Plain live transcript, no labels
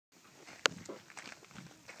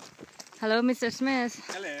Hello, Mr. Smith.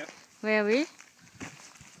 Hello. Where are we?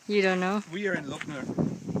 You don't know. We are in Lochner.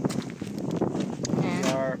 Yeah.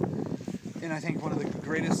 We are in, I think, one of the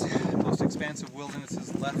greatest, most expansive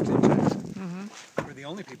wildernesses left in China. We're the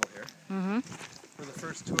only people here. We're the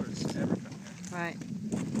first tourists to ever come here. Right.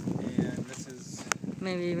 And this is...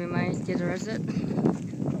 Maybe we might get arrested.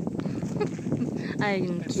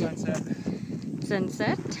 It's sunset.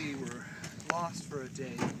 Sunset. We were lost for a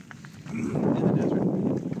day in the desert.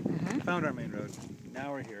 Found our main road.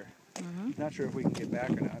 Now we're here. Not sure if we can get back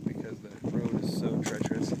or not because the road is so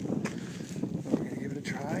treacherous. But we're going to give it a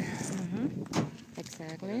try.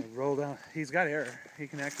 Exactly. Roll down. He's got air. He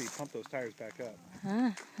can actually pump those tires back up.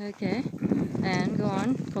 Okay. And go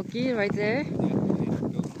on. Koki right there.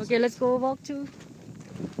 Okay, let's go walk to.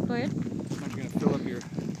 Go ahead. I'm not going to fill up your...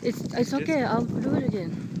 It's okay. I'll do it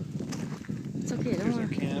again. It's okay. Don't Here's our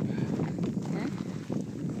worry. camp. Okay.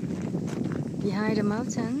 Behind the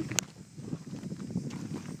mountain.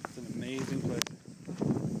 It's an amazing place.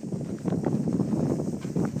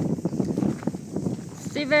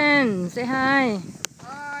 Steven, say hi.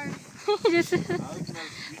 Hi. This is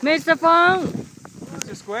Mr. Fong.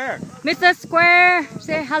 Mr. Square. Mr. Square,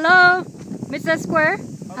 say hello. Mr. Square.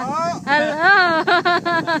 Hello. Hello.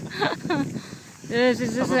 This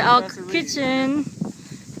is our Professor Lee. kitchen.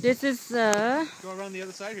 This is Go around the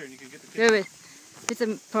other side here and you can get the kitchen. wait. It's a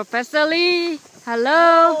Professor Lee.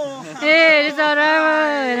 Hello. Hey, this is our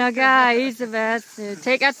driver and our guy. He's the best.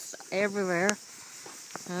 Take us everywhere.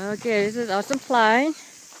 Okay, this is our supply.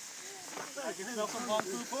 I can smell some long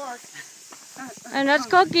food pork. And that's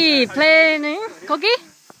Koki playing. Koki?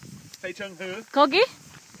 Hey Chung Hu. Koki?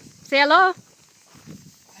 Say hello. I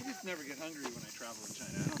just never get hungry when I travel in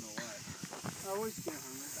China. I don't know why. I always get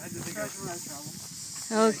hungry. I just think Especially when I travel.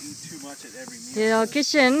 I eat too much at every meal. In our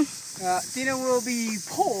kitchen. Dinner will be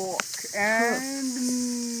pork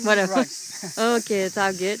and Whatever. rice Okay,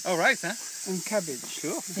 sounds good. Oh, rice, huh? and cabbage.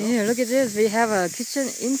 Cool. Yeah, look at this. We have a kitchen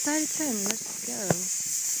inside the tent. Let's go.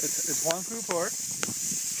 It's Huang Fu pork.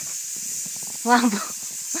 Wow.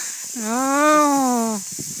 Oh.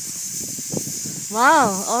 Wow,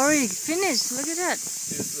 already finished. Look at that.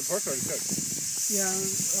 The pork's already cooked. Yeah.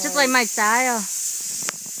 Just like my style.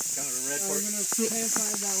 Kind of a red I'm pork. gonna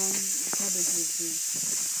clarify that one. Cabbage is good.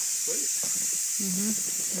 Sweet.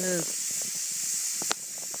 Look.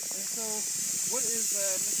 And so, what is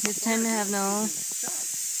Mr. You tend to have no. shop?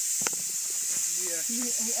 Yeah. He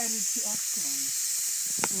added 2 extra ones.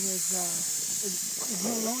 And it's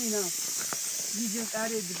not long enough. He just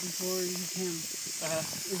added before he came.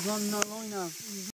 It's not long enough.